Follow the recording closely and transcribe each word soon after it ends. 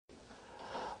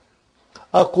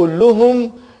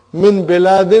أَكُلُّهُمْ مِنْ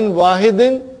بِلَادٍ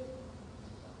وَاحِدٍ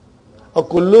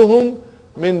أَكُلُّهُمْ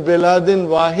مِنْ بِلَادٍ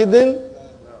وَاحِدٍ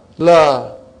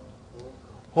لَا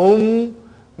هُمْ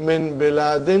مِنْ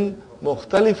بِلَادٍ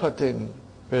مُخْتَلِفَةٍ.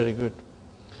 Very good.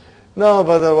 Now,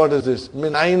 brother, what is this?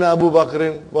 Min aina Abu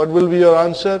Bakrin. What will be your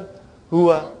answer?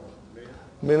 Huwa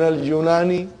min al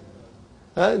Yunani.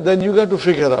 Then you got to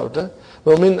figure out.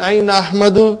 Min aina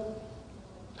Ahmadu.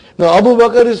 Now, Abu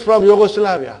Bakr is from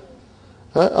Yugoslavia.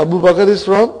 Abu Bakr is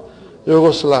from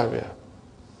Yugoslavia.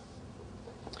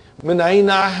 Min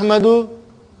aina Ahmadu.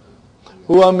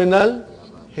 Huwa min al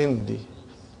Hindi.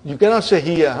 You cannot say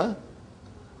here.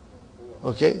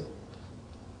 Okay.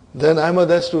 Then Ahmad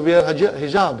has to wear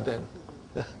hijab then.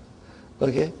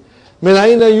 Okay. Min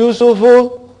aina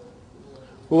Yusufu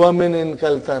huwa min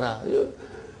Inkaltara.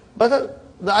 But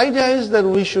the idea is that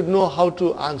we should know how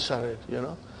to answer it,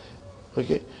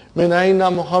 Okay. Min aina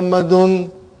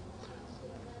Muhammadun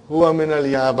huwa min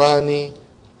al-Yabani.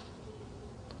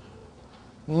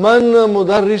 Man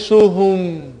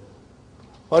mudarrisuhum.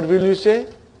 What will you say?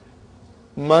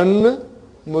 Man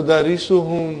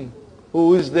mudarrisuhum.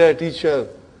 Who is their teacher?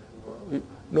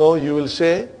 No, you will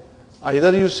say,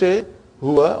 either you say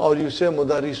huwa or you say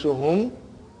mudarrisuhum.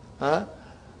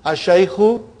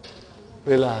 Ashaykhu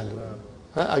Bilalun.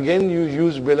 Again you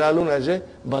use Bilalun as a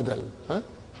badal.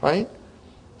 Fine.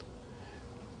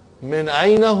 Min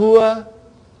aina huwa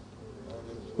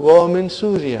wa min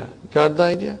Surya. Got the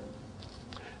idea?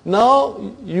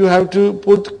 Now you have to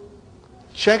put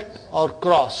check or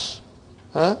cross.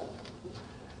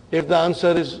 If the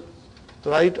answer is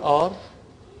right or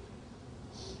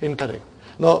incorrect.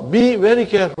 Now be very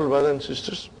careful, brothers and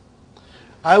sisters.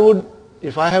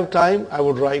 If I have time, I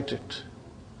would write it.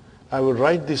 I will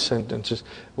write these sentences.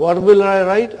 What will I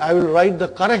write? I will write the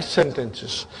correct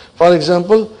sentences. For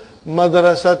example,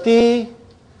 Madrasati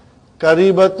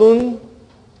Karibatun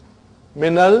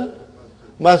Minal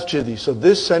Masjidi. So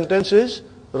this sentence is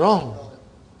wrong.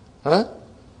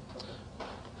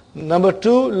 Number 2,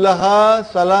 Laha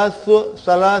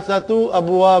Salasatu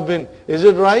Abwabin. Is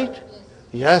it right?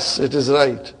 Yes, it is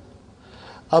right.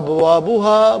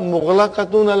 Abwabuha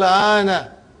Mughlaqatun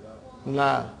al-Ana.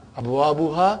 Na.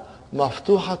 Abwabuha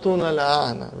Maftuhatun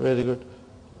al-Ana. Very good.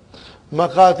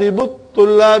 Makatibut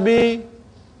Tullabi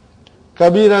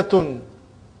Kabiratun.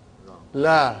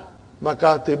 La.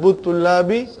 Makatibut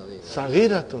Tullabi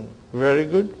Saghiratun. Very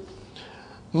good.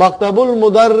 Maktabul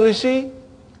Mudarrisi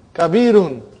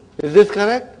Kabirun. Is this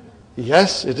correct?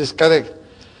 Yes, it is correct.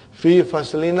 Fi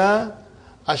faslina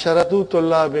asharatu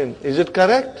tullabin. Is it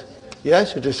correct?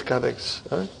 Yes, it is correct.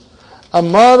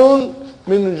 Ammarun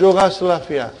min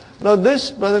Yugoslavia. Now this,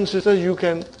 brothers and sisters, you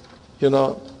can,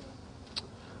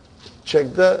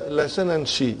 check the lesson and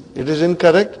see. It is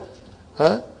incorrect.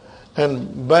 And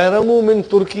Bayramu min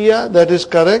Turkiya, that is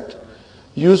correct.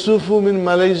 Yusufu min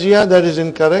Malaysia, that is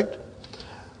incorrect.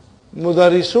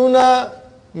 Mudarisuna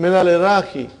min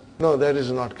al-Iraqi. No, that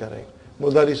is not correct.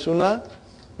 Mudarisuna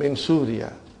min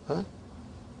Surya.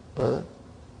 Brother?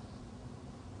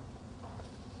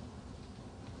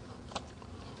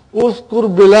 Uzkur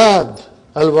bilad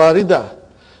al-warida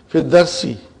fi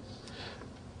darsi.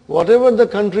 Whatever the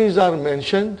countries are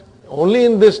mentioned, only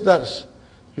in this dars.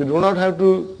 You do not have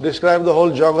to describe the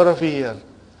whole geography here.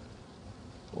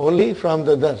 Only from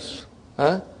the dars.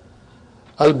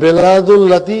 Al-biladul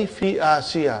lati fi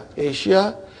Asia.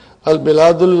 Asia.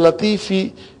 Al-biladul lati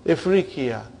fi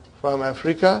Africa. From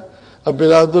Africa.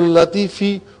 Al-biladul lati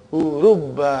fi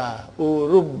Urubba.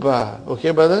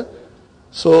 Okay, brother?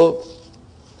 So,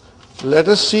 let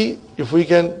us see if we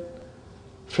can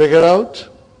figure out.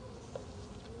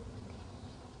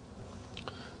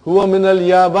 Huwa min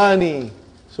al-Yabani.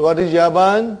 So what is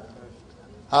Yaban?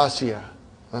 Asia.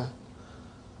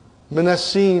 Min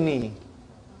al-Sini.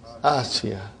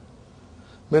 Asia.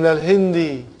 Min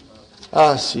al-Hindi.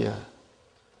 Asia.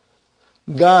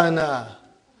 Ghana.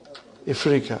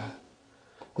 Africa.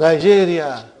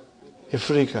 Nigeria.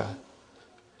 Africa.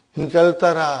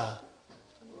 Inkaltara.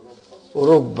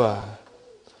 Urubba.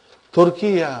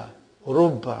 Turkey.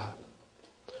 Urubba.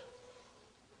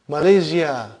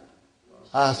 Malaysia.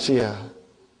 Asia.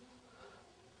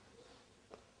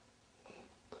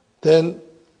 Then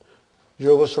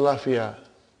Yugoslavia,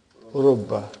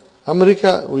 Urubba.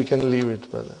 America, we can leave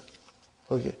it, brother.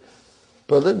 Okay.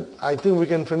 Brother, I think we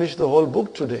can finish the whole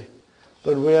book today.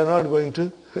 But we are not going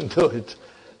to do it.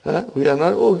 We are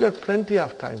not, we got plenty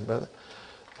of time, brother.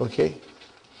 Okay.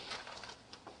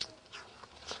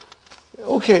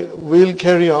 Okay, we'll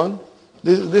carry on.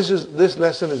 This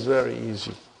lesson is very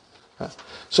easy.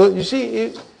 So you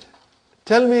see,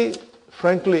 tell me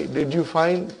frankly, did you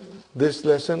find this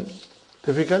lesson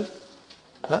Difficult?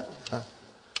 Huh? Huh.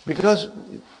 Because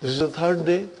this is the third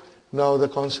day, now the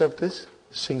concept is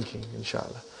sinking,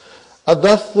 inshallah.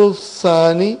 Adathu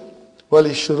Thani wal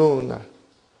Ishruna.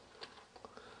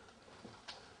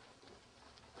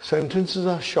 Sentences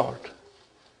are short.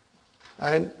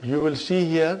 And you will see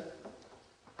here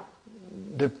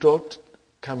diptote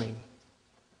coming.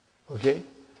 Okay?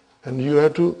 And you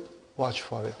have to watch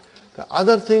for it. The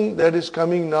other thing that is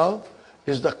coming now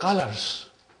is the colors.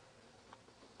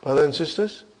 Brothers and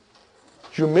sisters,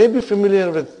 you may be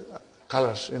familiar with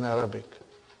colors in Arabic.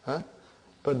 Huh?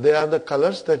 But they are the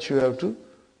colors that you have to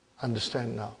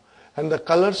understand now. And the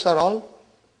colors are all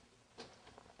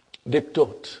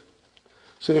diptote.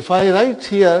 So if I write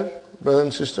here, brothers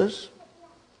and sisters,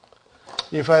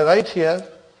 if I write here,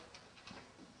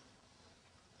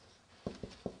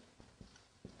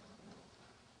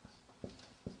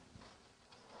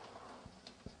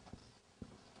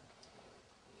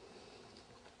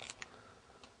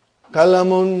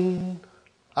 Kalamun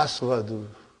Aswadu.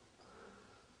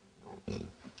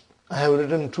 I have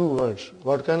written two words.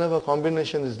 What kind of a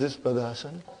combination is this, Brother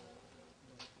Hassan?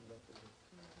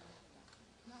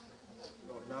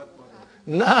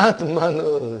 Not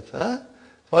Manut. Huh?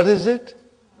 What is it?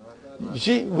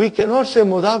 See, we cannot say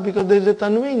Mudaf because there is a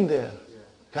Tanween there.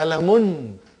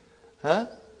 Kalamun. Huh?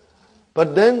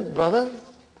 But then, brother,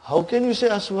 how can you say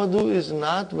Aswadu is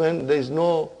not when there is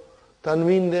no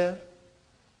Tanween there?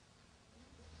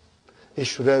 It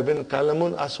should have been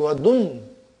Kalamun Aswadun.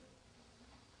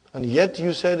 And yet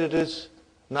you said it is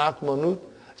not Manut.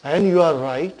 And you are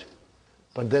right.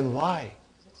 But then why?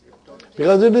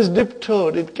 Because it is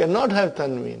diptote. It cannot have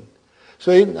Tanween.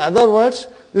 So in other words,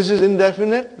 this is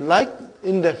indefinite like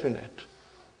indefinite.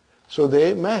 So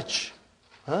they match.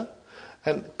 Huh?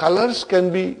 And colors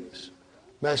can be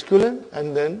masculine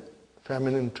and then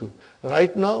feminine too.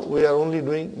 Right now we are only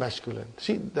doing masculine.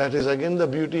 See, that is again the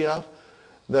beauty of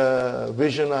the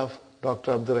vision of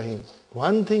Dr. Abdur Rahim.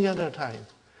 One thing at a time.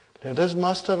 Let us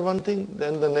master one thing,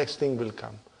 then the next thing will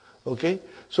come. Okay?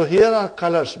 So here are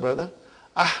colors, brother.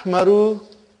 Ahmaru,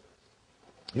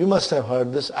 you must have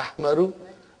heard this. Ahmaru,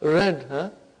 red. Huh?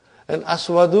 And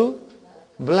Aswadu,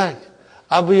 black.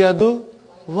 Abiyadu,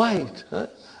 white. Huh?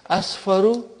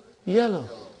 Asfaru, yellow.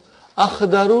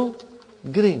 Akhdaru,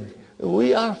 green.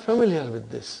 We are familiar with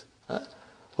this. Huh?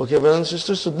 Okay, brothers and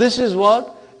sisters. So this is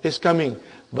what is coming.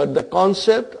 But the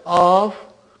concept of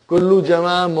Kullu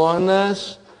Jama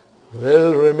Muannas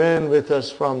will remain with us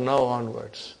from now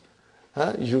onwards.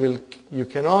 You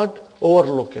cannot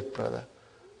overlook it, brother.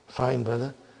 Fine,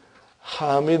 brother.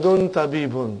 Hamidun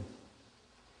Tabibun.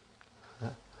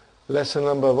 Lesson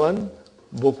number 1,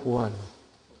 book 1.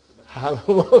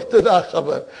 Mubtada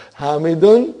khabar.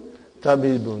 Hamidun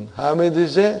Tabibun. Hamid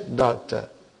is a doctor.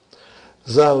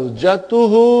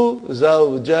 Zawjatuhu.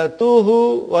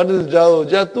 What is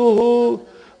Zawjatuhu?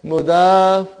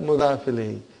 Mudaf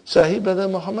ilayhi. Sahih, brother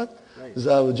Muhammad?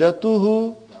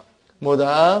 Zawjatuhu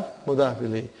mudaf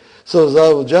ilayhi. So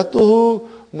Zawjatuhu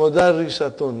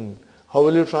mudarrisatun. How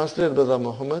will you translate, brother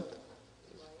Muhammad?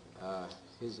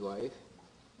 His wife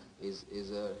is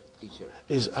a teacher.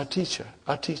 Is a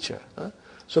teacher. Huh?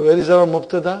 So where is our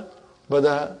mubtada,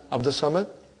 brother Abdul Samad?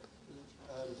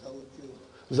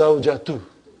 Zawjatu.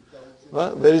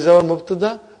 Where is our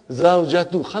mubtada?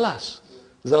 Zawjatu. Khalas.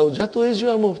 Zawjatu is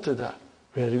your mubtada.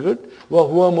 Very good. Wa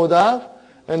huwa mudaf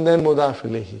and then mudaf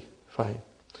ilayhi. Fine.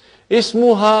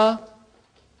 Ismuha.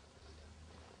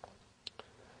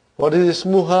 What is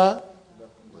ismuha?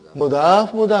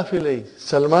 Mudaf ilayhi.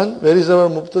 Salman, where is our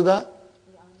mubtada?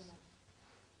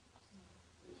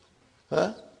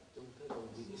 Huh?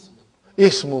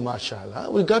 Ismu,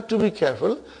 mashallah. We got to be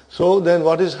careful. So then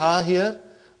what is ha here?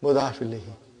 Mudaf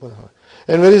ilayhi.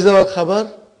 And where is our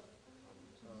khabar?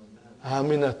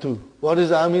 Aminatu. What is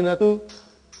Aminatu?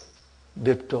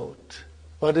 Diptote.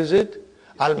 What is it?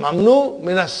 Al-Mamnu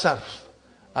minas sarf.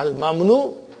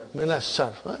 Al-Mamnu minas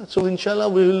sarf. So inshallah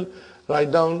we will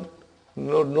write down,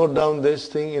 note down this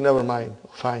thing in our mind.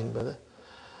 Fine, brother.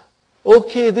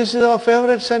 Okay, this is our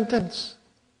favorite sentence.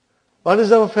 What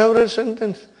is our favorite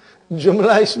sentence?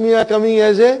 Jumla Ismiya coming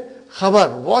as a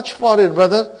khabar. Watch for it,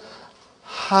 brother.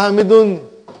 Hamidun.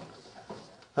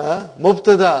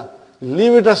 Mubtada.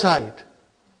 Leave it aside.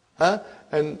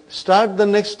 And start the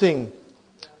next thing.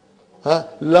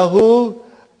 Lahu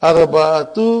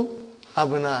arba'atu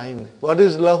abna'in. What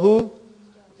is lahu?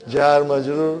 Jar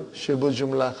majrur shibu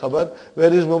jumla khabar.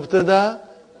 Where is mubtada?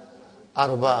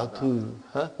 Arba'atu.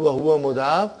 Wa huwa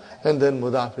mudaf and then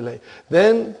mudaf ilayh.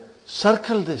 Then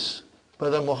circle this.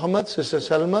 Brother Muhammad, Sister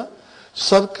Salma,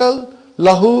 circle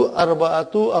lahu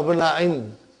arba'atu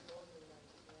abna'in.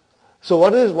 So So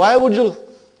why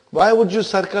would you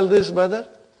circle this, brother?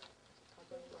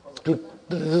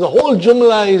 The whole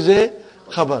jumla is a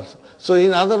khabar. So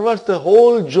in other words, the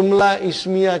whole jumla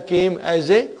ismiya came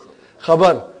as a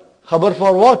khabar. Khabar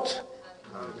for what?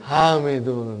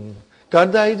 Hamidun.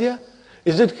 Got the idea?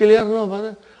 Is it clear now,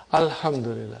 brother?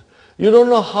 Alhamdulillah. You don't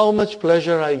know how much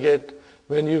pleasure I get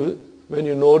when you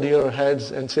nod your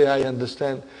heads and say, I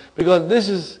understand. Because this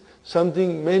is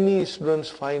something many students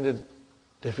find it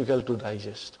difficult to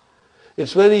digest.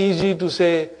 It's very easy to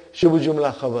say Shubh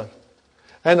Jumla Khabar.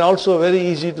 And also very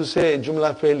easy to say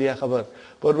Jumla Failya Khabar.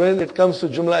 But when it comes to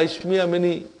Jumla Ismiya,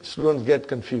 many students get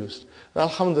confused.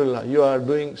 Alhamdulillah, you are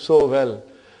doing so well.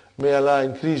 May Allah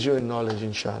increase you in knowledge,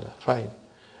 inshallah. Fine.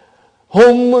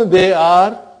 Whom they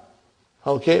are.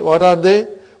 Okay, what are they?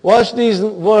 Watch these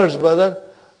words, brother.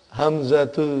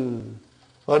 Hamzatu.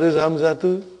 What is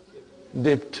Hamzatu?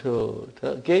 Diptote.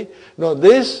 Okay. Now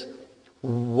this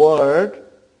word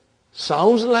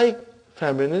sounds like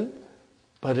feminine,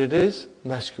 but it is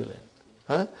masculine.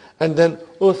 Huh? And then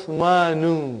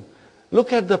Uthmanu.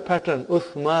 Look at the pattern.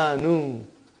 Uthmanu.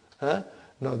 Huh?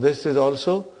 Now this is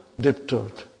also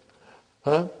diptote.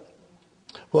 Huh?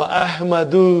 Wa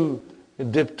Ahmadu.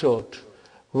 Diptote.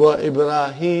 Wa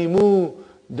Ibrahimu.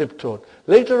 Diptote.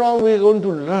 Later on we are going to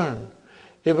learn.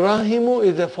 Ibrahimu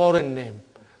is a foreign name,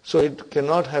 so it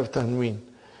cannot have tanween.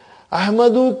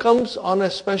 Ahmadu comes on a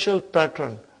special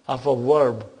pattern of a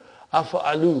verb,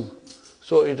 af'alu,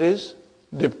 so it is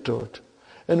diptote.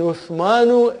 And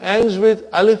Uthmanu ends with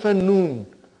alif and noon,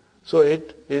 so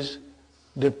it is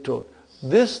diptote.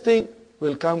 This thing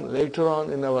will come later on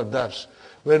in our dars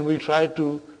when we try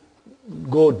to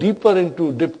go deeper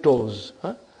into diptoes.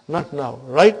 Huh? Not now.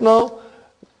 Right now,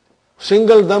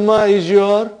 single dhamma is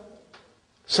your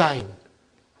sign.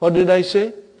 What did I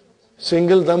say?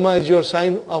 Single dhamma is your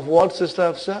sign of what, Sister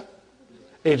Hafsa?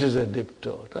 It is a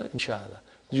diptote, huh? Inshallah.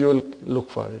 You will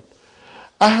look for it.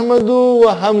 Ahmadu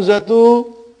wa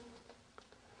Hamzatu.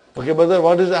 Okay, brother,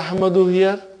 what is Ahmadu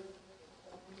here?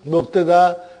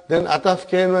 Mubtada. Then Ataf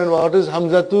came, and what is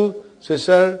Hamzatu?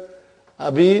 Sister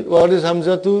Abir, what is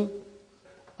Hamzatu?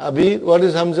 Abir, what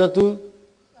is Hamzatu?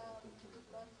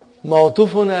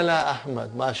 Mawtufun ala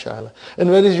Ahmad, mashallah. And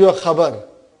where is your khabar?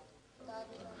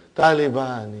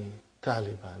 Talibani.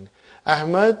 Talibani.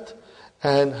 Ahmad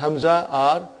and Hamza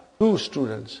are two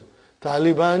students.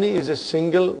 Talibani is a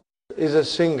single,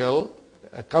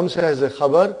 comes as a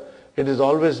khabar, it is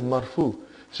always marfu.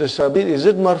 So Sabir, is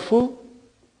it marfu?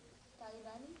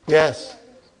 Talibani? Yes.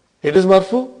 It is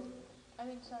marfu? I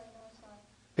mean, sorry, no, it's not.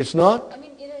 It's not? I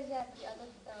mean, it is at the other,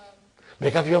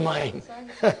 Make up your mind. sorry,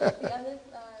 the other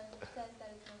says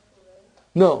that it's marfu,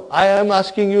 right? No, I am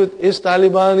asking you, is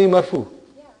Talibani marfu?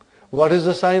 Yeah. What is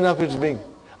the sign of its being?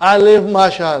 Alif,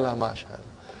 mashallah, mashallah.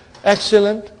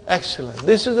 Excellent, excellent.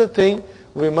 This is the thing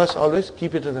we must always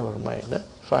keep it in our mind. Eh?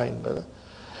 Fine, brother.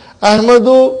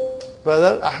 Ahmadu,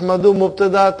 brother, Ahmadu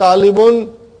mubtada,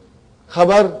 talibun,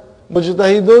 khabar,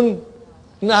 mujtahidun,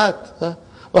 naat.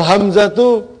 Wa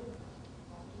Hamzatu,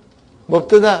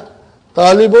 mubtada,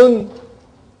 talibun,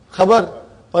 khabar.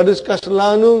 What is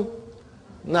kaslanu?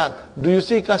 Naat. Do you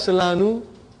see kaslanu?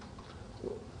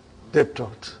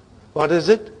 Diptote. What is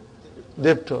it?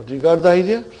 Diptote. You got the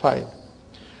idea? Fine.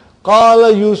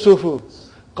 Qala Yusufu.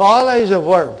 Qala is a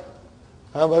verb.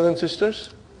 Huh, brothers and sisters?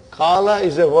 Qala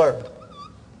is a verb.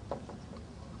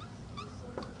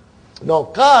 Now,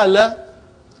 qala,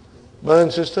 brothers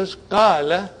and sisters,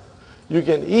 qala, you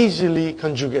can easily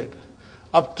conjugate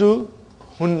up to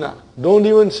hunna. Don't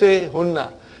even say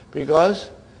hunna, because,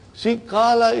 see,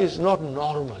 qala is not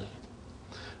normal.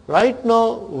 Right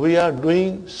now, we are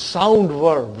doing sound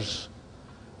verbs.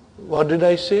 What did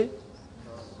I say?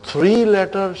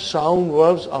 3-letter sound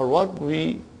verbs are what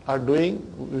we are doing.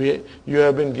 You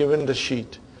have been given the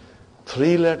sheet.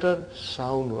 3-letter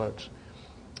sound words.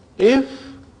 If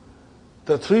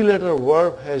the 3-letter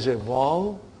verb has a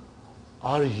vav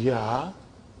or ya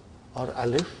or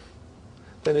alif,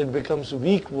 then it becomes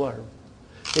weak verb.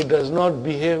 It does not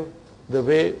behave the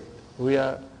way we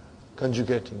are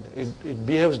conjugating. It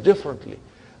behaves differently.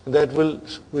 That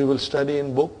we will study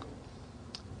in book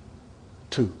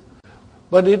 2.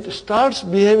 But it starts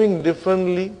behaving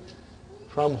differently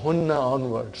from hunna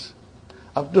onwards.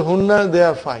 Up to hunna, they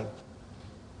are fine.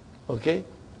 Okay?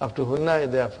 Up to hunna,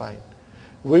 they are fine.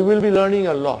 We will be learning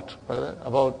a lot, brother,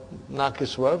 about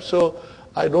naqis verbs. So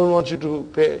I don't want you to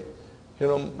pay,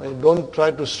 don't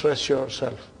try to stress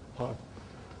yourself.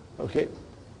 Okay?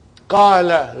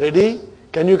 Qala, ready?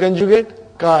 Can you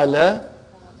conjugate? Qala,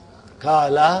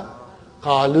 qala,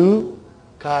 qalu,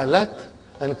 qalat,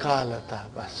 and qalata.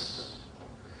 Bas.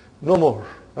 No more.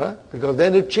 Because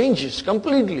then it changes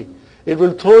completely. It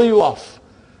will throw you off.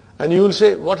 And you will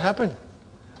say, what happened?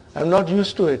 I'm not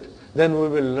used to it. Then we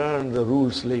will learn the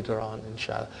rules later on,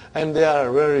 inshallah. And they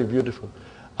are very beautiful.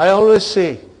 I always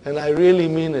say, and I really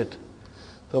mean it,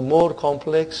 the more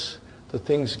complex the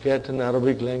things get in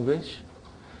Arabic language,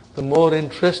 the more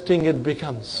interesting it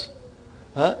becomes.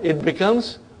 It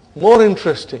becomes more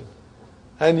interesting.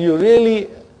 And you really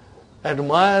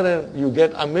admire and you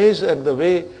get amazed at the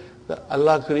way that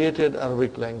Allah created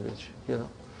Arabic language.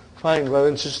 Fine, brother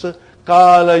and sister.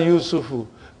 Qala Yusufu.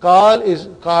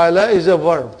 Qala is a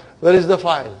verb. Where is the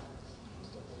file?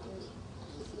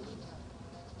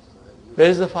 Where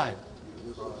is the file?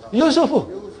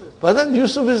 Yusufu. Brother,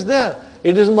 Yusuf is there.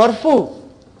 It is marfu.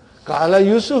 Qala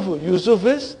Yusufu. Yusuf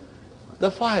is the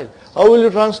file. How will you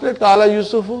translate Qala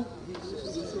Yusufu?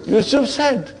 Yusuf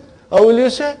said. How will you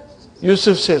say?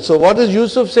 Yusuf said. So what is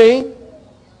Yusuf saying?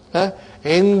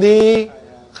 Hindi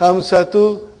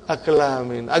khamsatu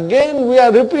aklamin. Again we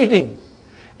are repeating.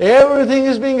 Everything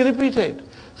is being repeated.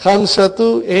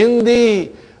 Khamsatu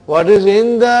indi. What is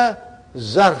in the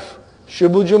zarf?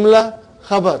 Shibu jumla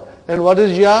khabar. And what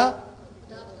is ya?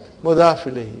 Mudaf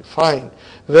ilayhi. Fine.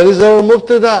 Where is our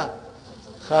mubtada?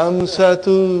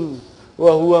 Khamsatu.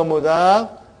 Wa huwa mudaf.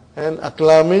 And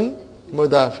aklamin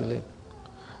mudaf ilayhi.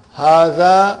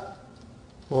 Hadha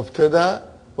mubtada.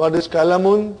 What is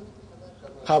kalamun?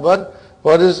 Khabar.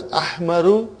 What is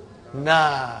ahmaru?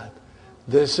 Nad.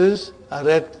 This is a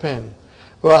red pen.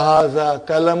 Wahaza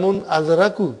kalamun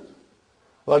azraku.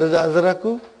 What is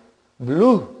azraku?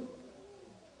 Blue.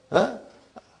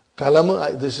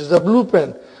 Kalamun, this is a blue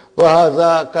pen.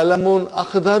 Wahaza kalamun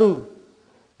akhdaru.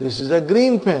 This is a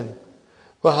green pen.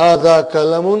 Wahaza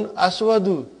kalamun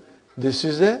aswadu. This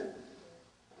is a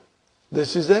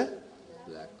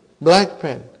black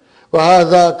pen.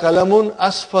 Wahaza kalamun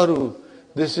asfaru.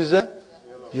 This is a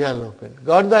yellow pen.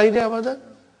 Got the idea about that?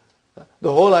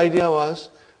 The whole idea was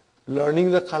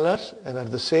learning the colors and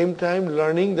at the same time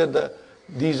learning that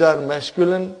these are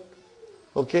masculine,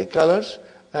 colors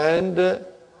and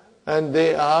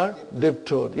they are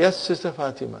diptoed. Yes, Sister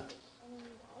Fatima.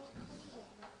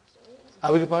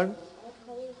 I beg your pardon?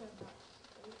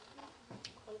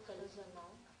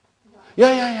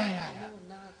 Yeah.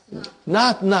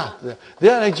 Not. They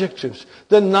are adjectives.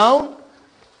 The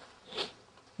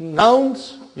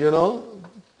nouns,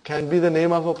 can be the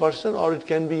name of a person or it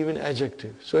can be even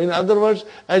adjective. So in other words,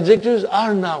 adjectives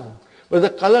are noun, but the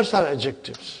colors are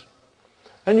adjectives.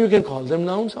 And you can call them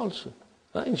nouns also.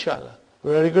 Inshallah.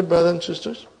 Very good, brothers and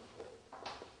sisters.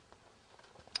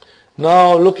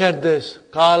 Now look at this.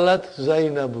 Qalat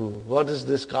Zainabu. What is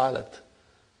this qalat?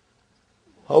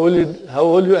 How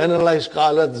will you analyze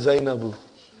qalat Zainabu?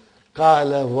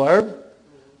 Qala verb,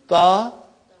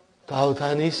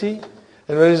 ta'utanisi,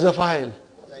 and where is the file?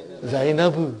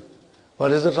 Zainabu.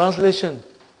 What is the translation?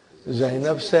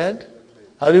 Zainab said.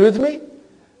 Are you with me?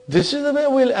 This is the way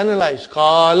we'll analyze.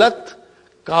 Qalat,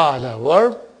 qala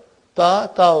verb,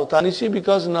 ta'utanisi,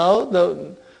 because now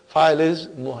the file is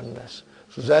muannas.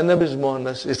 So Zainab is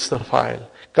muannas, it's the file.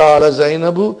 Qala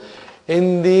Zainabu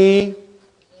indi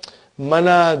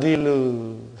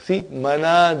manadilu. See,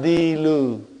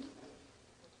 manadilu.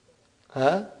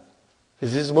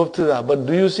 This is mubtada. But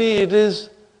do you see it is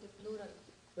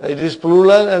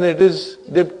plural and it is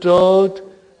diptoed.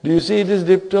 Do you see it is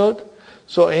diptoed?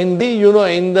 So indi,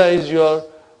 inda is your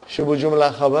shibu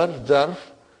jumla khabar, zarf,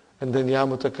 and then ya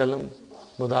mutakallim,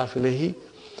 mudaf ilayhi.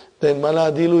 Then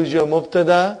manadilu is your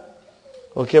mubtada.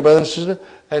 Okay, brothers and sisters.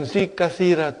 And see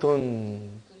kathiratun.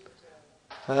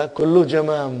 Kullu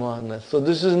jama' muannas. So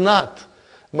this is not.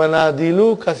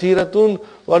 Manadilu kathiratun.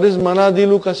 What is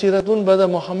manadilu kathiratun, Brother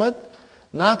Muhammad?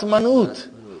 Not manut.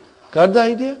 Got the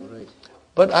idea? Right.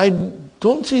 But I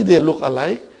don't see they look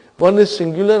alike. One is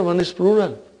singular, one is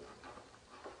plural.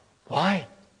 Why?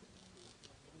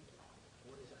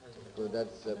 So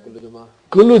that's kullu jama'.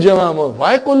 Kullu jama' muannas.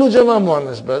 Why kullu jama'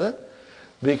 muannas, brother?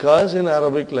 Because in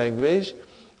Arabic language,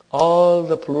 all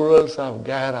the plurals of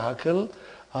gair aqil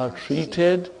are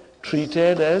treated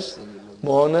as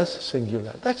muannas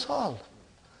singular. That's all.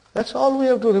 That's all we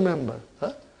have to remember.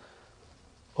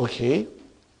 Okay.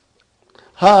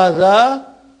 Hada,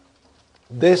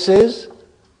 this is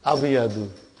abiyadu.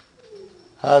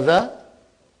 Hada,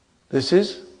 this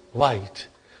is white.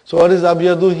 So what is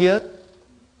abiyadu here?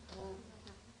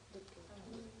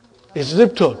 It's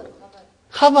diptoed.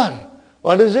 Khabar.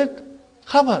 What is it?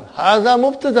 Khabar. Hada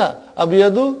mubtada.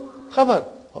 Abiyadu khabar.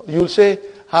 You'll say,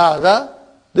 Hada,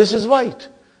 this is white.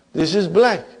 This is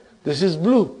black. This is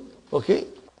blue. Okay?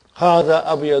 Hada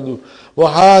abiyadu.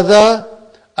 Wa hada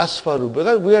asfaru.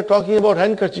 Because we are talking about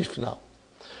handkerchief now.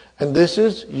 And this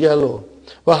is yellow.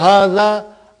 وَهَذَا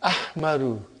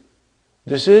أَحْمَرُ.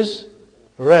 This is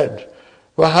red.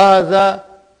 وَهَذَا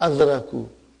أَزْرَقُ.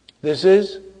 This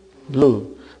is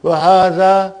blue.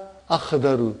 وَهَذَا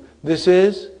أَخْضَرُ. This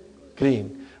is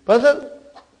green. Brothers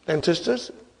and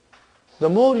sisters, the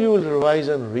more you will revise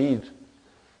and read,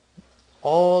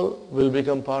 all will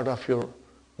become part of your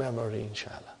memory,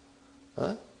 inshallah.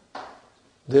 Huh?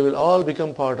 They will all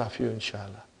become part of you,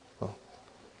 inshallah. Oh.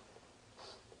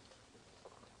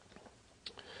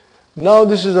 Now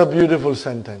this is a beautiful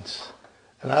sentence,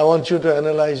 and I want you to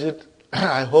analyze it.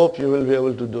 I hope you will be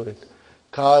able to do it.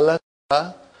 Qalat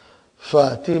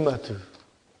Fatimatu.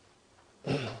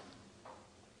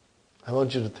 I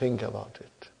want you to think about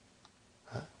it.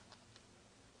 Huh?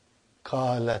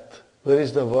 Qalat. Where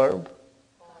is the verb?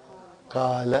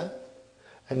 Qala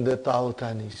and the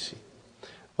ta'utanisi.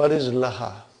 What is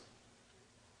laha?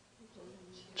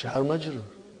 Jar majrur.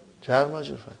 Jar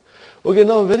majrur. Okay,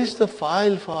 now where is the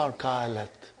file for qalat?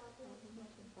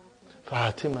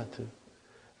 Fatimatu.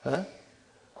 Huh?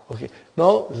 Okay,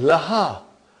 now laha.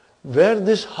 Where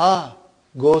this ha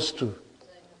goes to?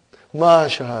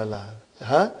 MashaAllah.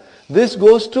 Huh? This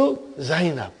goes to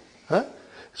Zainab. Huh?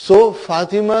 So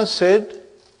Fatima said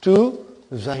to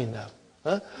Zainab.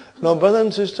 Huh? Now brothers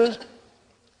and sisters,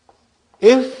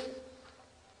 if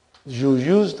you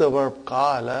use the verb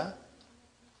qala,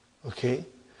 okay,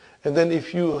 and then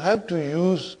if you have to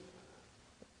use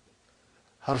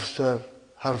harf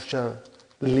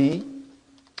li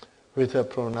with a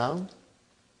pronoun,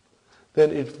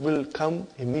 then it will come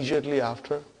immediately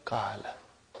after qala.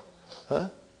 Huh?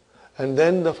 And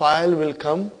then the file will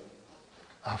come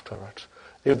afterwards.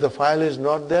 If the file is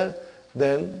not there,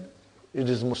 then it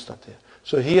is mustatir.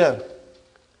 So here,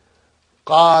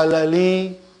 qala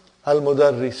li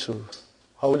al-mudarrisu.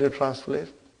 How will you translate?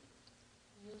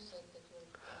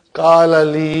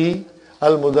 Qala li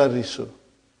al-mudarrisu.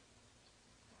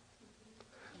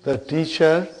 The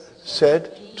teacher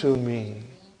said to me.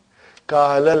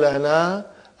 Qala lana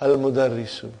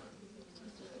al-mudarrisu.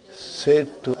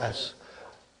 Said to us.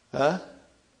 Huh?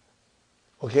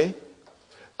 Okay?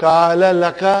 Qala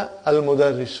laka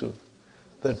al-mudarrisu.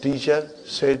 The teacher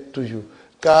said to you.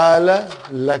 Qala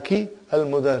laki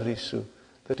al-mudarrisu.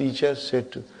 The teacher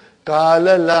said to.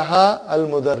 Qala laha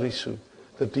al-mudarrisu.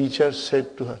 The teacher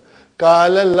said to her.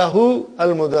 Qala lahu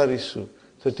al-mudarrisu.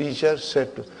 The teacher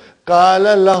said to.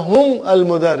 Qala lahum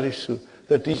al-mudarrisu.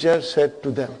 The teacher said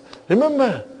to them.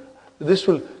 Remember, this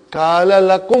will. Qala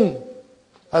lakum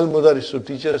al-mudarrisu.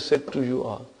 Teacher said to you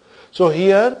all. So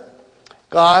here,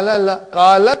 qalat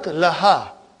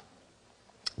laha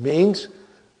means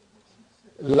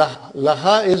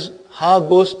laha is ha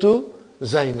goes to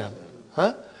Zainab.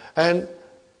 Huh? And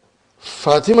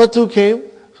Fatima too came,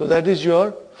 so that is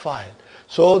your file.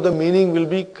 So the meaning will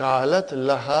be qalat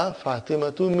laha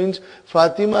Fatima too means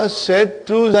Fatima said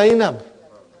to Zainab.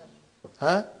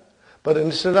 Huh? But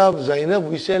instead of Zainab,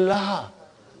 we say laha.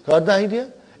 Got the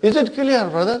idea? Is it clear,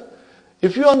 brother?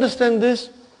 If you understand this,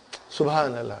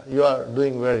 Subhanallah, you are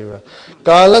doing very well.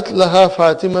 Qalat laha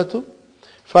Fatimatu.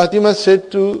 Fatima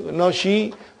said to, now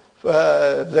she,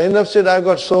 Zainab said, I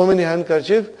got so many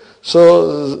handkerchiefs.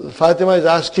 So Fatima is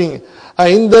asking,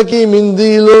 Aindaki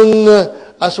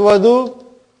mindilun aswadu?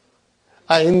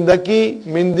 Aindaki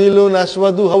mindilun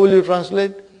aswadu? How will you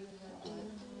translate?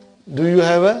 Do you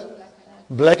have a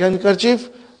black handkerchief?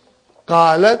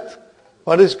 Qalat.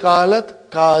 What is qalat?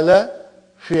 Qala,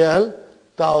 fi'al,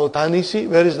 ta'utanisi.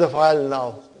 Where is the file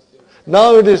now?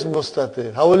 Now it is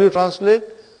mustatir. How will you translate?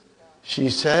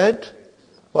 She said,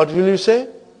 what will you say?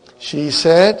 She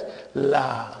said,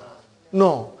 la.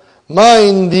 No. Ma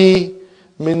indi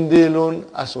mindilun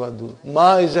aswadu.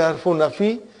 Ma is harfu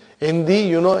nafi. Indi,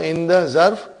 you know, in the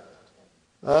zarf.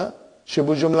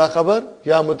 Shibu jumla khabar.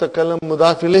 Ya mutakallam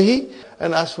mudaf ilayhi.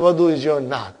 And aswadu is your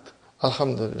naat.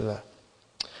 Alhamdulillah.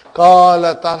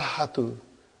 Qala talhatu.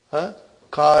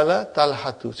 Qala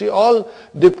talhatu. See, all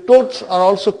diptotes are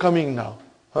also coming now.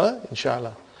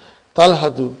 Inshallah.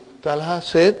 Talhatu. Talha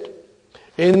said,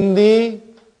 Indi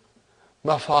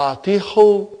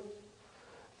mafatihu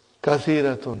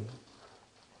kathiratun.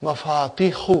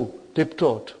 Mafatihu,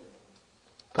 diptote.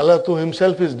 Talhatu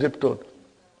himself is diptote.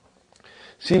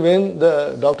 See, when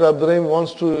the Dr. Abdur Rahim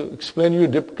wants to explain you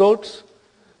diptotes,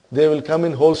 they will come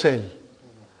in wholesale.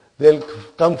 They'll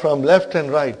come from left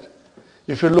and right.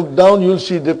 If you look down, you'll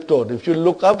see diptote. If you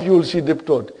look up, you'll see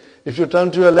diptote. If you turn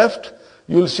to your left,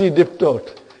 you'll see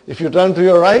diptote. If you turn to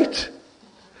your right,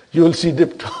 you'll see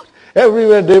diptote.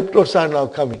 Everywhere diptotes are now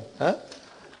coming.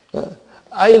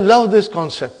 I love this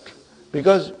concept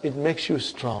because it makes you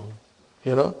strong.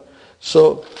 You know.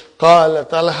 So, قال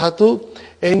طلحة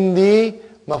عندي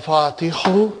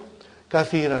مفاتيح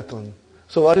كثيرة.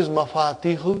 So what is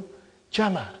مفاتيح?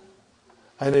 Jama.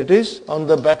 And it is on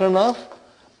the pattern of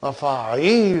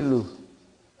مفاعيل.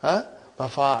 Huh?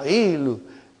 مفاعيل.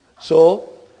 So,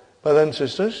 brothers and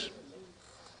sisters,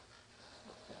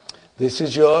 this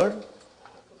is your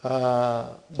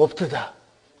mubtada.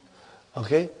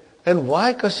 Okay? And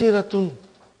why kasiratun?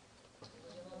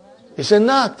 It's a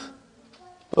naat.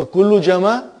 Kullu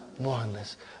jama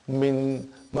muannas.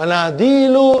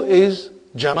 Manadilu is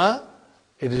jama.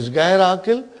 It is gair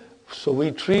akil. So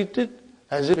we treat it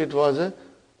as if it was a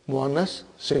muannas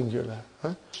singular.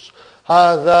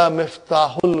 هذا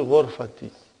مفتاح الغرفة.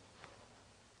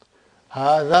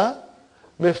 هذا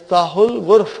مفتاح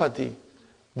الغرفة.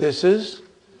 This is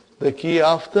the key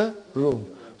of the room.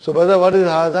 So brother, what is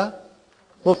هذا?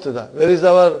 Mubtada. Where is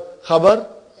our khabar?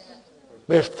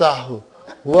 Miftahu.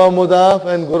 Huwa mudaf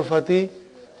and ghurfati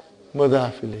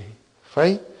mudaf ilayhi.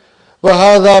 Fine?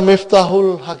 وهذا مفتاح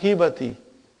الحقيبة.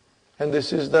 And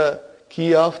this is the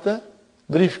key of the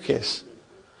briefcase.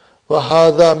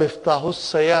 وهذا مفتاح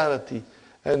السيارة.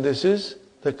 And this is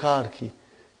the car key.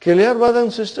 Clear, brothers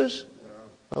and sisters?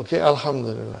 Okay,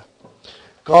 alhamdulillah.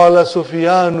 قال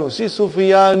سفيان. See,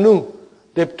 Sufyanu.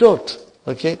 Diptot.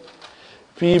 Okay.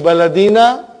 Fi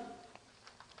baladina.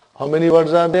 How many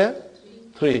words are there?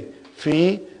 Three.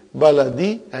 Fi,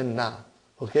 baladi, and na.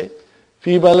 Okay.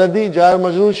 Fi baladi, jar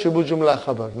majroor, shibu jumla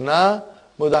khabar. Na,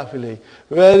 mudaf ilayhi.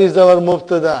 Where is our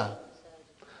mubtada?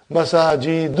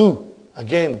 Masajidu.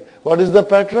 Again, what is the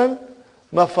pattern?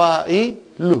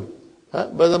 Mafa'ilu.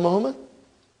 Brother Muhammad?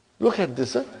 Look at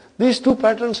this. These two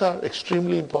patterns are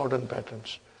extremely important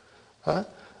patterns.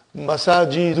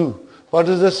 Masajidu. What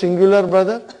is the singular,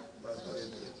 brother?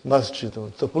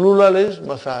 Masjidun. The plural is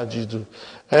masajidu.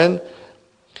 And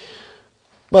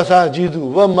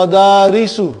masajidu. Wa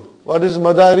madarisu. What is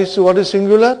madarisu? What is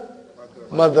singular?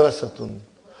 Madrasatun.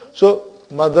 So,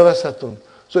 madrasatun.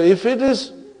 So, if it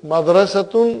is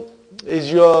madrasatun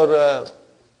is your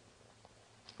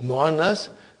muannas,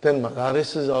 then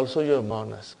madaris is also your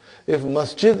muannas. If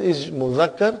masjid is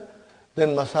muzakkar,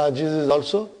 then masajid is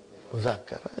also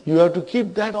muzakkar. You have to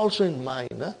keep that also in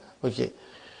mind. Okay.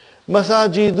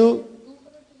 Masajidu.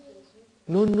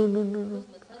 No.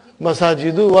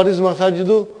 Masajidu. What is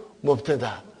masajidu?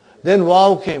 Mubtada. Then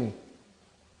waw came.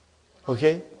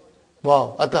 Okay.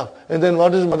 Waw. Ataf. And then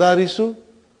what is madarisu?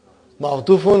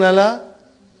 Ma'tufun ala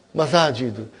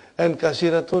masajidu. And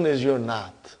kasiratun is your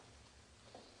naat.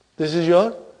 This is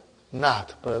your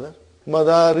naat, brother.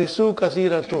 Madarisu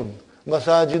kasiratun.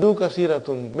 Masajidu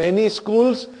kasiratun. Many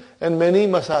schools and many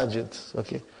masajids.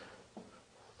 Okay.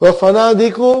 Wa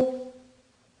fanadiku.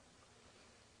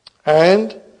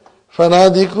 And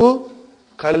fanadiku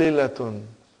kalilatun.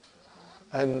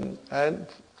 And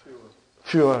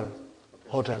fewer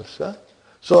hotels.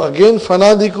 So again,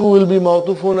 fanadiku will be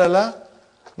mawtufun ala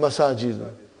masajidu.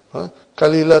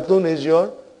 Kalilatun is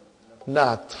your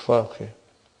naat. Okay.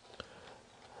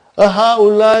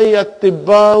 Ahaulai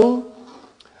atibba'u.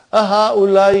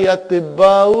 Ahaulai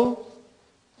atibba'u.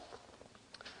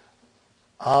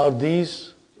 Are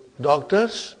these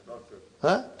doctors?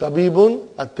 Tabibun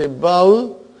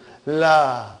atibba'u.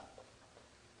 La.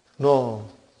 No.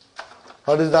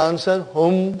 What is the answer?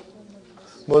 Hum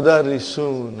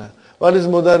mudarrisuna. What is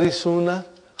mudarrisuna?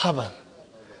 Khabar.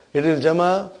 It is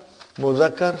jama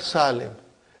muzakkar salim.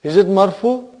 Is it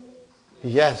marfu?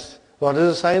 Yes. What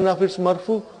is the sign of its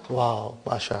marfu? Wow,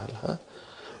 mashallah.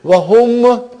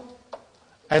 Wahum,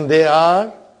 and they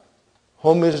are,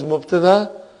 hum is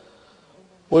mubtada,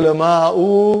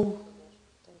 ulama'u,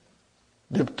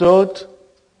 diptot,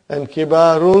 and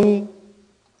kibarun,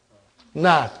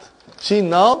 naat. See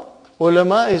now,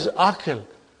 ulama is akil.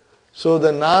 So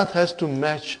the naat has to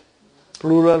match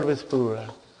plural with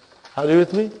plural. Are you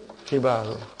with me?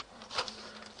 Kibarun.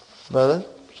 Brothers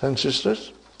and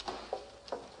sisters?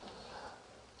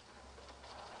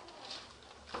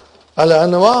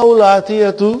 Al-anwa'ul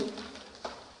atiyatu.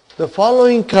 The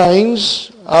following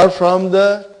kinds are from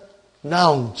the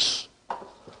nouns.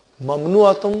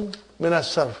 Mamnu'atum min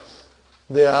as-sarf.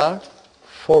 They are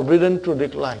forbidden to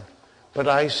decline. But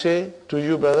I say to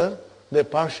you, brother, they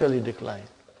partially decline.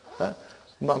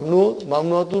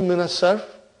 Mamnu'atum min as-sarf.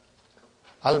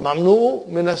 Al-mamnu'u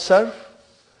min as-sarf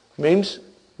means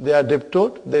they are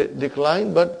diptot, they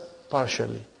decline, but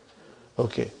partially.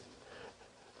 Okay.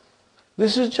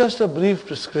 This is just a brief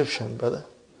description, brother.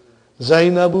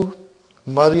 Zainabu,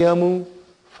 Maryamu,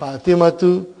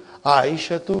 Fatimatu,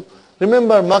 Aishatu.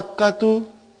 Remember Makkatu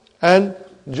and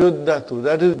Juddatu.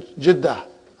 That is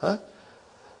Jiddah.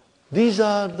 These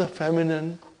are the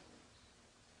feminine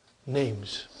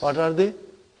names. What are they?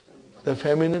 The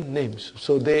feminine names.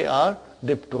 So they are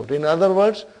diptote. In other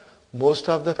words, most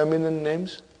of the feminine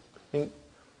names,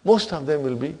 most of them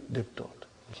will be diptote.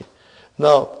 Okay.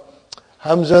 Now,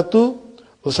 Hamzatu,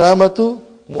 Usamatu,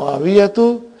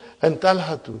 Muawiyatu, and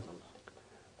Talhatu.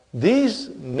 These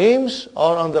names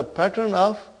are on the pattern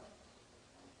of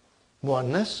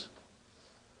Muannas,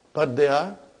 but they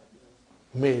are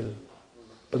male.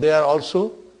 But they are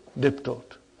also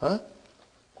diptote. Huh?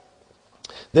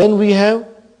 Then we have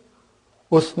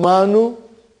Uthmanu,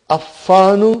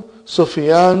 Affanu,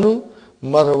 Sufyanu,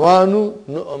 Marwanu,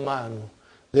 Nu'manu.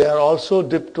 They are also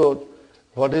diptote.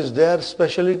 What is their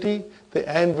specialty? They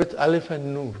end with alif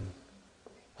and noon.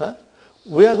 Huh?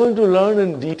 We are going to learn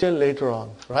in detail later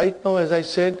on. Right now, as I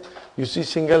said, you see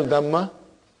single dhamma.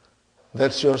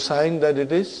 That's your sign that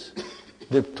it is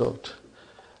diptote.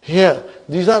 Here,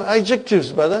 these are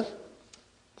adjectives, brother.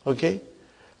 Okay?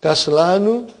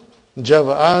 Kaslanu,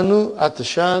 Jav'anu,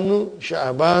 Atshanu,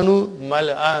 Sha'banu,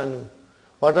 Mal'anu.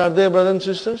 What are they, brothers and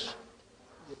sisters?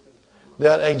 They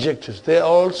are adjectives. They are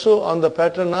also on the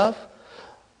pattern of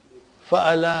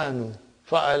Fa'alanu,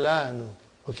 Fa'alanu.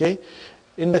 Okay?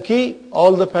 In the key,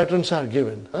 all the patterns are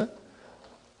given. Huh?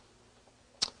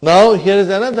 Now, here is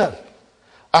another.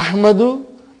 Ahmadu,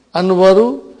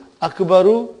 Anwaru,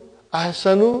 Akbaru,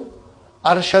 Ahsanu,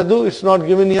 Arshadu. It's not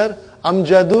given here.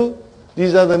 Amjadu.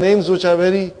 These are the names which are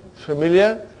very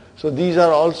familiar. So these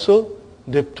are also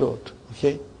diptote.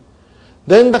 Okay?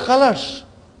 Then the colors.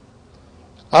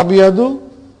 Abiyadu.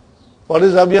 What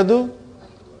is Abiyadu?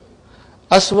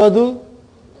 Aswadu.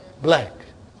 Black.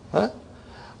 Huh?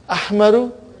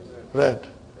 Ahmaru. Red.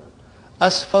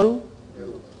 Asfaru.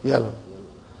 Yellow.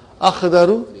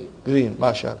 Akhdaru. Green.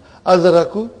 MashaAllah.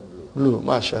 Azraku. Blue.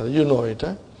 MashaAllah. You know it.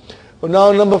 Huh?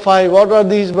 Now number 5. What are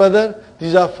these, brother?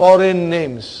 These are foreign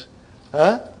names.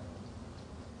 Huh?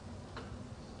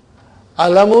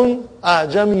 Alamun,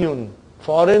 Ajamiyun.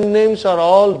 Foreign names are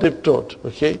all diptote.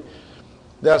 Okay?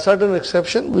 There are certain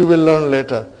exceptions we will learn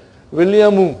later.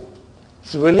 Williamu.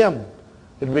 It's William.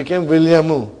 It became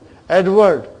Williamu.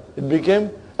 Edward. It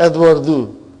became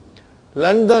Edwardu.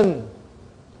 London.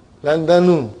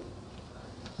 Londonu.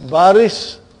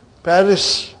 Baris.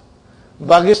 Paris.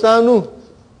 Bagistanu.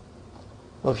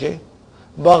 Okay?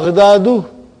 Baghdadu.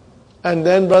 And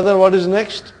then, brother, what is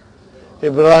next?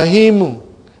 Ibrahimu,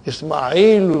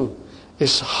 Ismailu,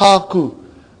 Ishaku,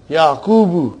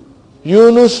 Yaqubu,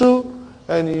 Yunusu,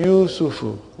 and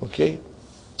Yusufu. Okay?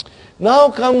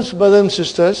 Now comes, brothers and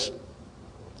sisters,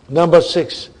 number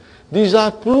 6. These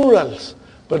are plurals,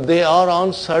 but they are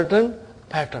on certain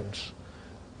patterns.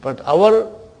 But our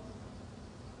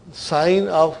sign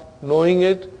of knowing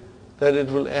it, that it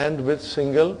will end with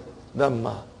single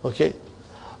dhamma. Okay?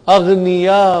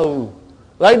 Aghniyau.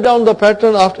 Write down the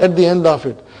pattern at the end of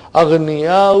it.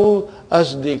 Aghniyau,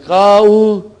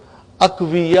 Asdiqau,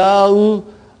 Akviyau,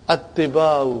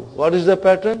 Attibau. What is the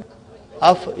pattern?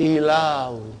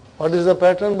 Af'ilau. What is the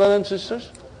pattern, brothers and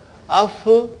sisters?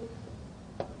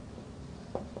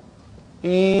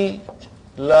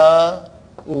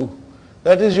 Af'ilau.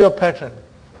 That is your pattern.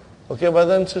 Okay,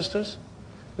 brothers and sisters?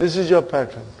 This is your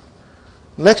pattern.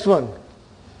 Next one.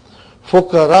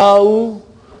 Fukarau,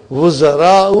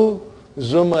 Wuzara'u,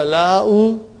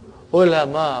 Zumala'u,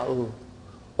 Ulama'u.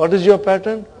 What is your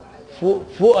pattern?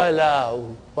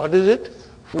 Fu'ala'u. What is it?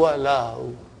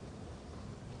 Fu'ala'u.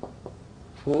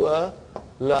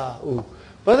 Fu'ala'u.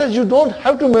 Brothers, you don't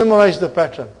have to memorize the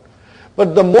pattern.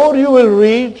 But the more you will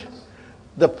read,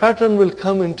 the pattern will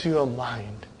come into your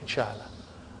mind, inshallah.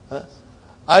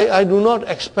 I do not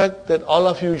expect that all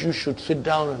of you should sit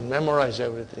down and memorize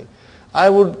everything. I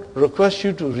would request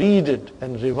you to read it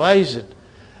and revise it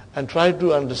and try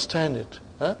to understand it.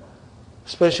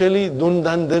 Especially dun,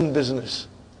 dan, din business.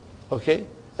 Okay?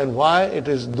 And why it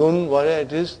is dun, why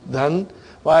it is dan,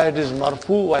 why it is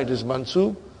marfu, why it is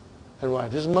mansub, and why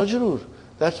it is majroor.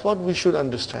 That's what we should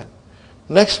understand.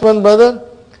 Next one, brother.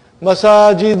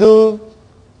 Masajidu,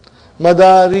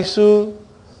 madarisu,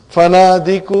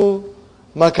 fanadiku,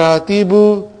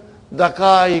 makatibu,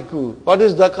 dakaiku. What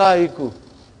is dakaiku?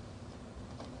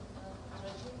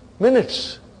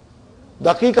 Minutes.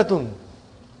 Dakikatun.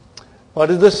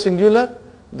 What is the singular?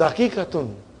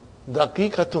 Dakikatun.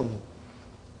 Dakikatun.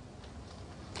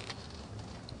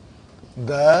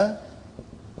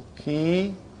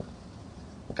 Dakikatun.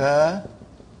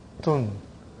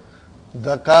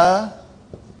 Daka.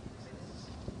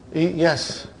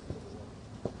 Yes.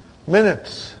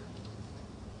 Minutes.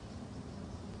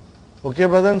 Okay,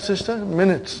 brother and sister?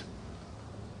 Minutes.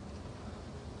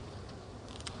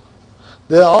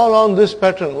 They are all on this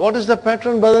pattern. What is the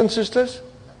pattern, brothers and sisters?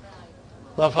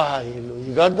 Mafa'ilu.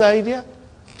 You got the idea?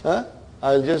 Huh?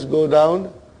 I'll just go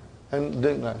down and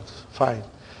do that. Fine.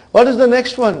 What is the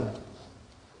next one?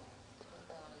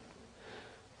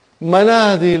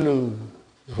 Manadilu,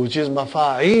 which is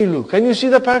mafa'ilu. Can you see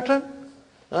the pattern?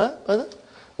 Huh?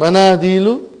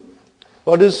 Manadilu.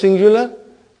 What is singular?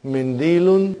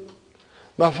 Mindilun.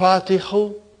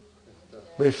 Mafatihu.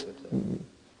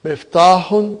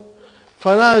 Miftahun.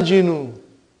 Fanajinu.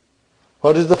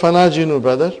 What is the fanajinu,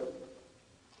 brother?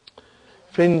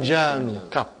 Finjanu.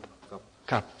 Cup.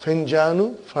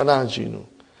 Finjanu. Fanajinu.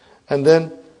 And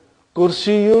then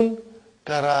kursiyun.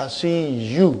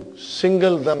 Karasiyu.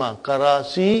 Single dhamma.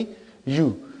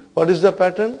 Karasiyu. What is the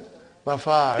pattern?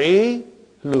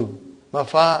 Mafa'ilu.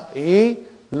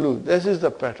 Mafa'ilu. This is the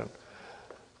pattern.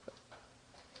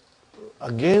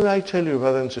 Again I tell you,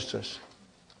 brothers and sisters,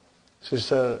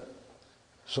 Sister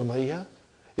Sumayya,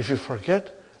 if you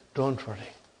forget, don't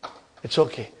worry. It's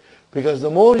okay. Because the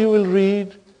more you will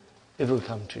read, it will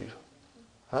come to you.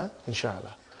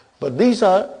 Inshallah. But these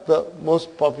are the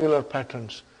most popular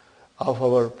patterns of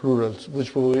our plurals,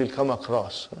 which we will come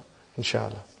across.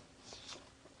 Inshallah.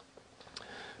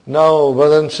 Now,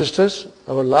 brothers and sisters,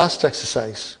 our last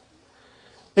exercise.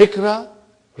 Ikra,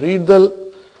 read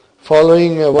the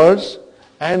following words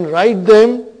and write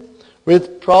them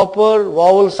with proper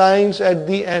vowel signs at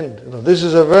the end. This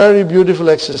is a very beautiful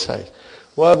exercise.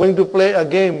 We are going to play a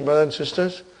game, brothers and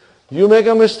sisters. You make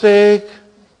a mistake,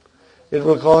 it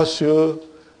will cost you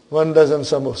 1 dozen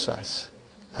samosas.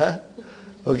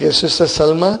 Okay, Sister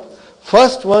Salma.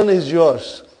 First one is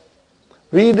yours.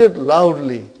 Read it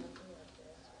loudly.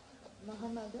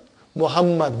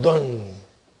 Muhammadun.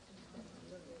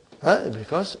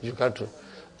 Because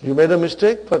you made a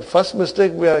mistake, but first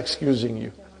mistake we are excusing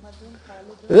you.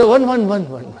 One.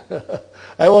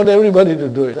 I want everybody to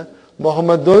do it.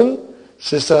 Muhammadun,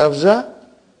 Sister Hafza.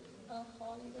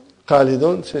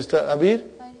 Khalidun, Sister Abir.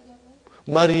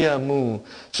 Maryamu,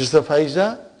 Sister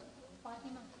Faiza.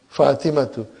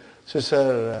 Fatimatu,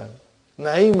 Sister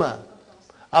Naima.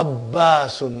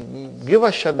 Abbasun. Give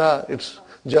us shada, it's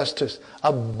justice.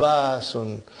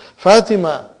 Abbasun.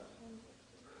 Fatima.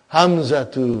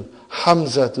 Hamzatu.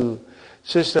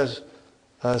 Sister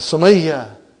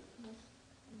Sumayya.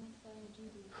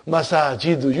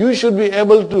 Masajidu. You should be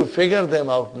able to figure them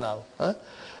out now.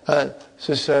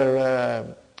 Sister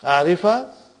Arifa.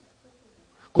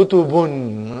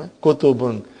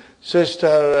 Kutubun.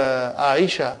 Sister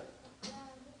Aisha.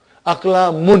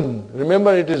 Aklamun.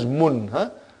 Remember it is mun.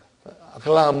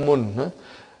 Aklamun.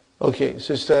 Okay.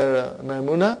 Sister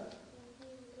Maimuna.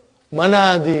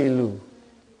 Manadilu.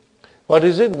 What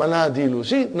is it? Manadilu.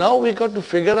 See, now we got to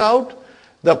figure out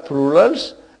the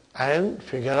plurals and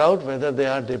figure out whether they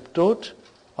are diptote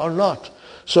or not.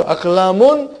 So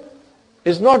aklamun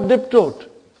is not diptote.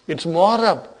 It's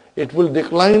mu'arab. It will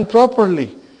decline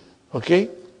properly. Okay?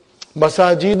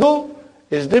 Masajidu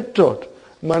is diptote.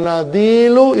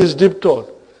 Manadilu is diptote.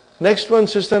 Next one,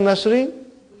 Sister Nasreen.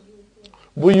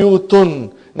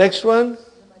 Buyutun. Next one.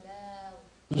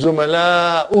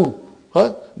 Zumala'u.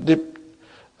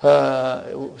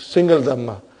 Single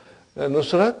dhamma.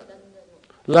 Nusrat.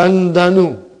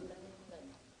 Landanu.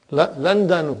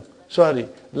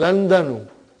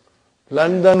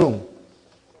 Landanu.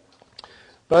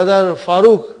 Brother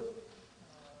Farooq.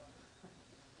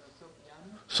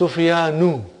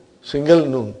 Sufyanu. Single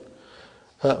noon.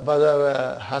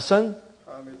 Brother Hassan.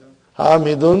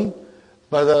 Hamidun.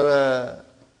 Brother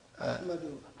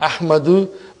Ahmadu.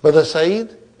 Brother Saeed.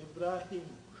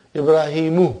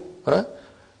 Ibrahimu.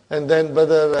 And then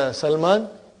Brother Salman.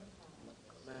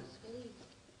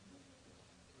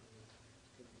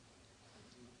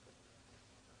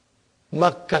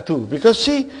 Makkatu. Because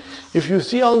see, if you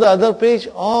see on the other page,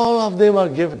 all of them are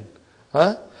given.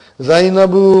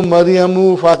 Zainabu,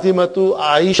 Maryamu, Fatimatu,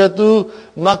 Aishatu,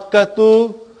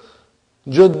 Makkatu,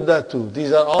 Juddatu.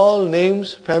 These are all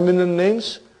names, feminine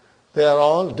names. They are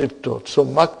all diptote. So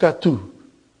Makkatu.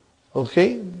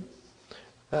 Okay?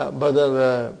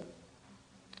 Brother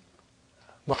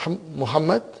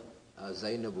Muhammad.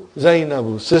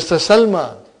 Zainabu. Sister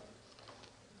Salma.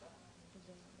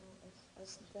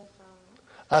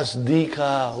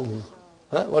 Asdikau.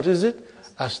 What is it?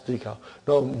 Asdikau.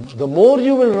 Now, the more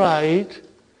you will write,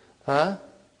 and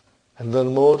the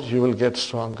more you will get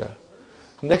stronger.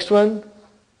 Next one.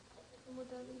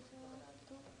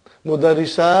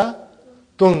 Mudarisatun.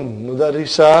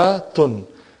 Mudarisatun.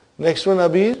 Next one,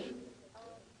 Abir.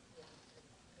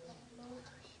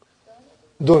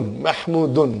 Dun.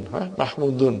 Mahmudun.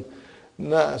 Mahmudun.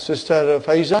 Sister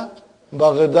Faiza.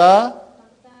 Baghdad.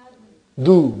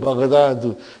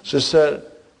 Baghdadu. Sister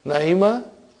Naima.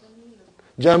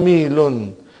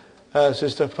 Jamilun.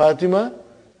 Sister Fatima,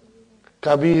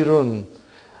 Kabirun.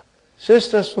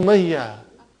 Sister Sumayya,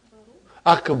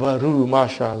 Akbaru,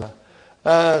 mashallah.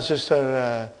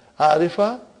 Sister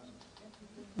Arifa,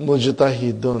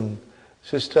 Mujtahidun.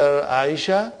 Sister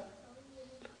Aisha,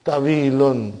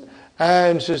 Tawilun.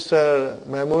 And Sister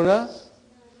Maimuna,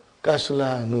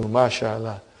 Kaslanu,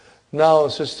 mashallah. Now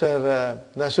Sister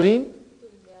Nasreen,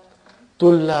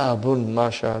 Tullabun,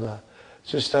 mashallah.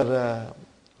 Sister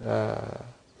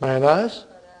Maynaz,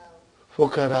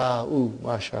 Fukara'u,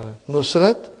 mashallah.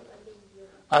 Nusrat,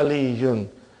 Aliyun.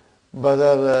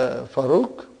 Badar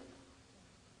Farooq,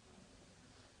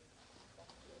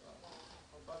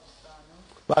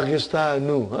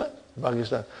 Pakistanu,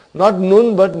 Pakistan. Not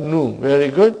Nun, but Nu. Very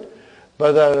good.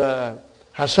 Badar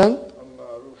Hassan,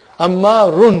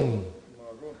 Ammarun.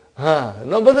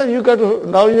 No, but then you got to,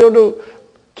 now you have to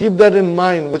keep that in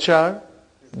mind, which are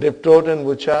diptote and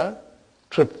which are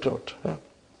triptote.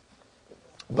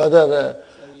 Badar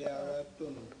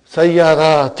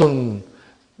Sayyaratun.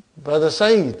 Brother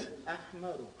Said,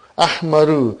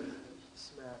 Ahmaru,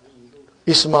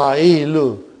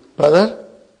 Ismailu. Brother,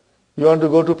 you want to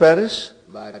go to Paris?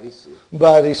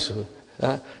 Barisu.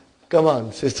 Come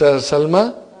on, Sister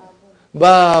Salma.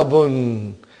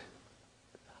 Babun.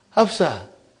 Hafsa.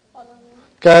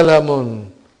 Kalamun.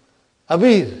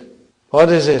 Abir. What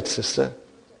is it, sister?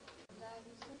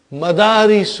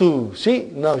 Madarisu. See,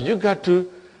 now you got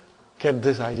to get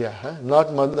this idea. Not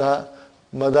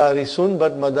Madarisun,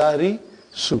 but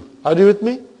Madarisu. Are you with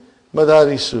me?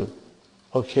 Madarisu.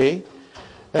 Okay.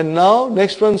 And now,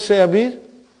 next one, say Abir.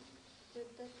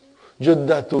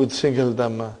 Juddatu with single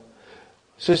dhamma.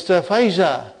 Sister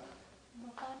Faiza.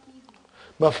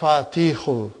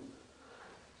 Mafatihu.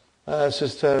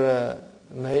 Sister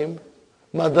name.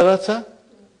 Madrasa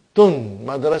Tun.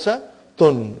 Madrasa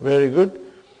Tun. Very good.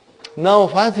 Now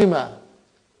Fatima.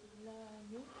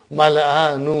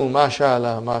 Mal'anu.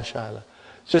 Mashallah. Mashallah.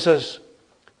 Sisters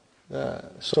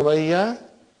Sumayya.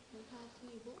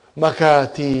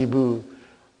 Makatibu.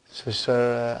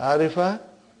 Sister Arifa.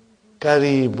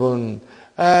 Karibun.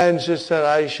 And Sister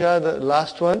Aisha, the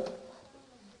last one,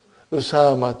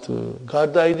 Usamatu.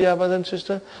 Got the idea, brother and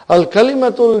sister?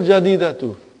 Al-Kalimatul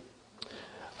Jadidatu.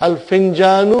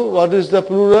 Al-Finjanu, what is the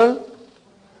plural?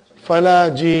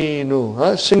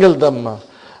 Fanajinu. Single dhamma.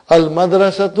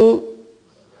 Al-Madrasatu,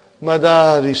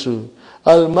 Madarisu.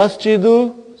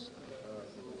 Al-Masjidu,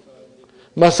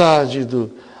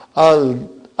 Masajidu.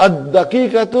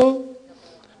 Al-Daqiqatu,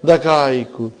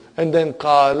 Dakaiku. And then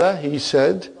Qala, he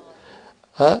said,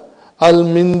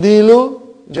 Al-Mindilu,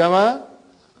 Jama,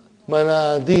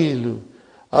 Manadilu.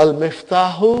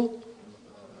 Al-Miftahu,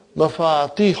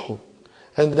 Mafatihu.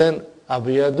 And then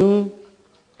Abiyadu,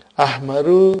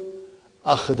 Ahmaru,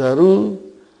 Akhdaru,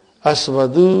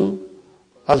 Aswadu,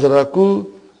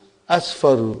 Azraku,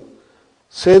 Asfaru.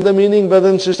 Say the meaning,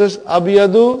 brothers and sisters.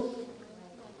 Abiyadu,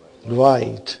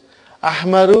 white.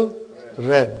 Ahmaru,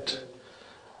 red.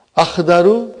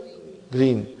 Akhdaru,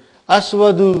 green.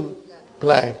 Aswadu,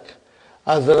 black.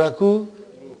 Azraku,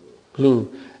 blue.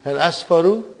 And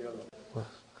Asfaru.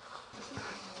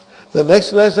 The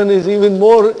next lesson is even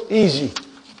more easy.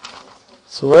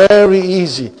 It's very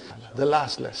easy. The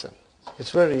last lesson.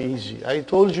 It's very easy. I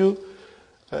told you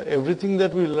everything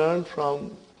that we learned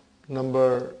from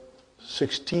number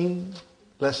 16,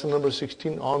 lesson number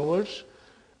 16 onwards,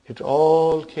 it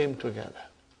all came together.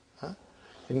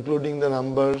 Including the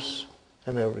numbers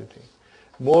and everything.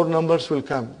 More numbers will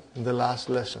come in the last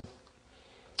lesson.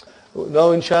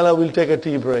 Now inshallah we'll take a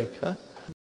tea break.